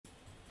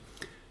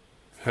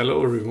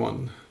Hello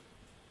everyone,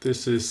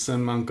 this is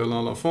Zen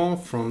Mangalan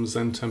Lafont from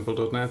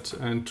zentemple.net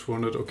and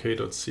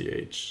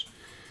 200ok.ch.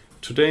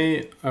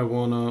 Today I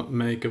wanna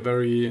make a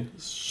very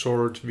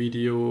short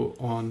video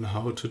on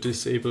how to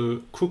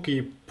disable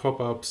cookie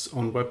pop-ups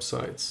on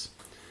websites.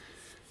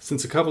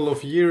 Since a couple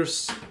of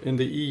years in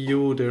the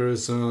EU there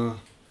is a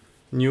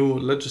new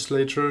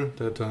legislature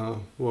that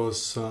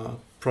was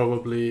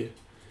probably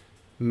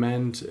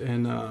meant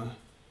in a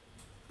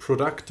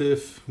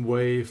productive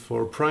way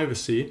for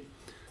privacy.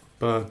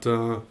 But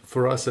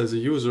for us as a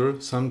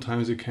user,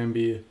 sometimes it can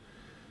be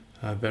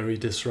very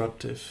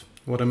disruptive.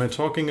 What am I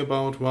talking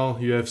about? Well,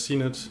 you have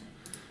seen it,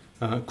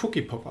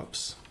 cookie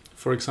pop-ups.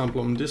 For example,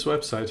 on this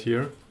website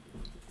here,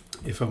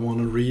 if I want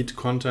to read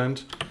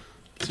content,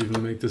 let's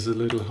even make this a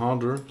little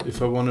harder.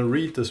 If I want to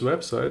read this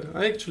website,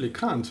 I actually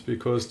can't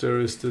because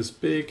there is this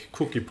big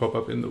cookie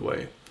pop-up in the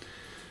way.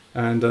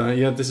 And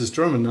yeah, this is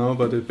German now,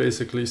 but it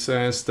basically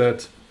says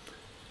that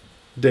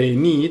they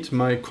need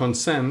my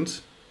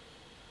consent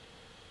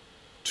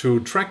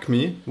to track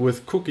me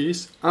with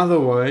cookies,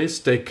 otherwise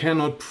they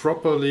cannot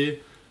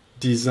properly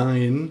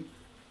design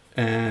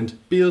and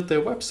build their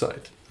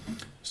website.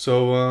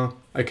 So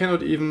I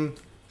cannot even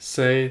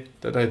say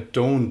that I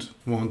don't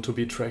want to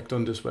be tracked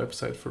on this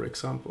website, for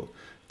example.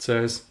 It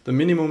says the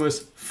minimum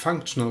is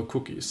functional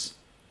cookies.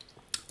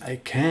 I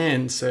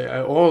can say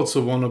I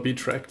also want to be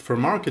tracked for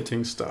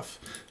marketing stuff.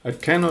 I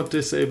cannot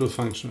disable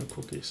functional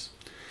cookies.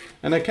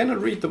 And I cannot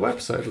read the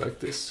website like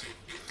this.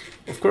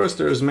 Of course,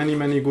 there's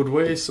many good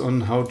ways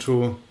on how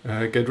to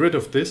get rid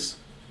of this.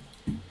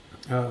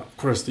 Of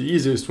course, the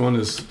easiest one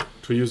is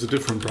to use a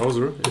different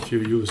browser if you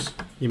use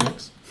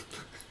Emacs.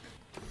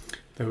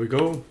 There we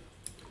go.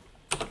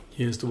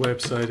 Here's the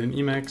website in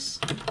Emacs.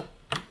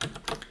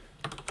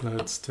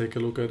 Let's take a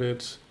look at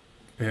it.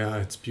 Yeah,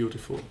 it's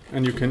beautiful.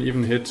 And you can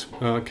even hit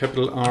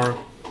capital R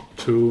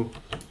to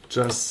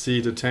just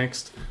see the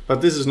text. But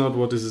this is not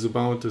what this is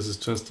about. This is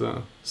just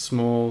a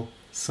small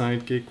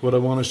side gig. What I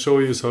want to show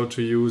you is how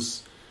to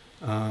use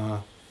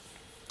an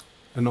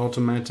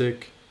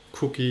automatic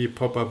cookie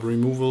pop-up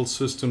removal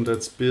system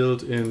that's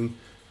built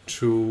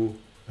into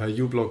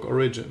uBlock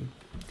Origin,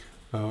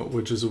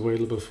 which is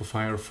available for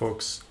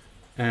Firefox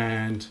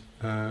and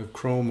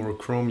Chrome or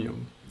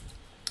Chromium.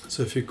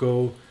 So if you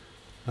go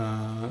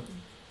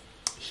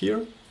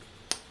here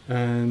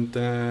and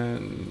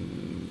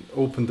then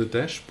open the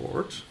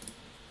dashboard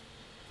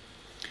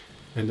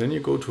and then you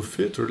go to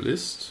filter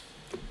list,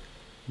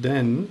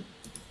 then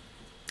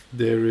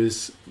there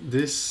is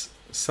this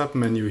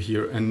submenu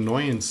here,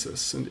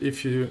 annoyances, and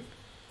if you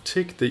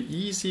tick the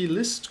easy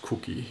list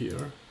cookie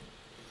here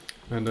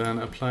and then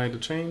apply the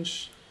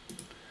change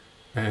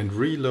and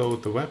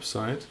reload the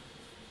website,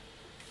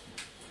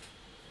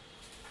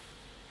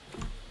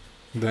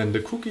 then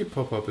the cookie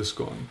pop-up is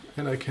gone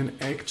and I can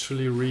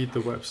actually read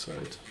the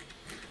website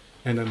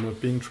and I'm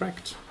not being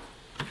tracked.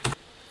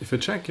 If I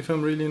check if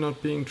I'm really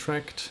not being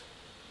tracked,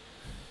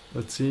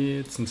 let's see,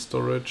 it's in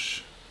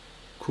storage,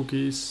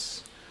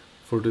 cookies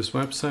for this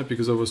website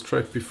because I was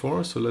tracked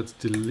before. So let's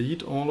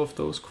delete all of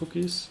those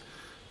cookies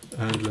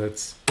and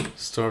let's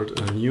start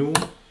a new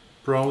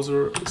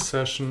browser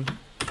session.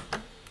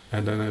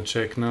 And then I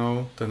check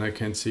now, then I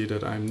can see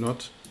that I'm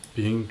not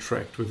being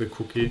tracked with a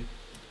cookie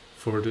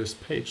for this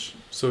page.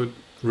 So it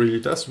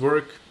really does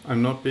work.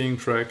 I'm not being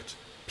tracked.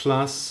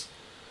 Plus,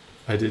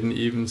 I didn't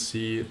even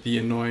see the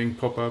annoying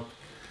pop-up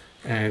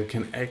and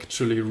can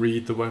actually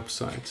read the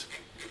website.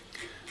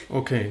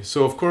 Okay,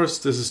 so of course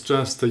this is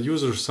just the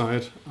user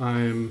side.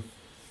 I'm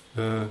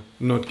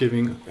not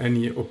giving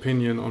any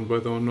opinion on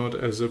whether or not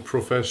as a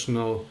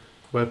professional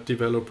web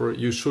developer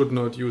you should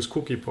not use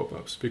cookie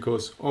pop-ups,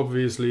 because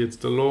obviously it's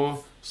the law.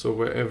 So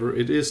wherever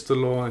it is the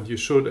law and you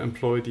should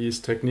employ these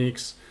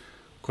techniques,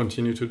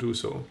 continue to do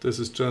so. This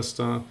is just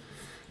a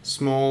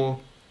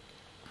small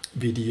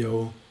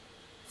video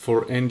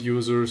for end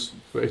users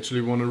who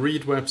actually want to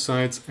read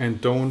websites and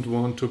don't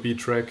want to be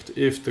tracked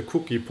if the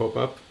cookie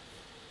pop-up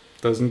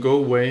doesn't go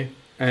away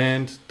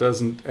and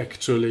doesn't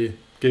actually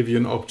give you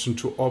an option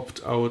to opt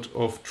out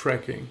of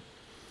tracking.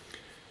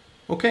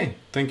 Okay,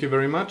 thank you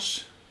very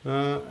much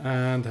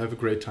and have a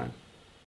great time.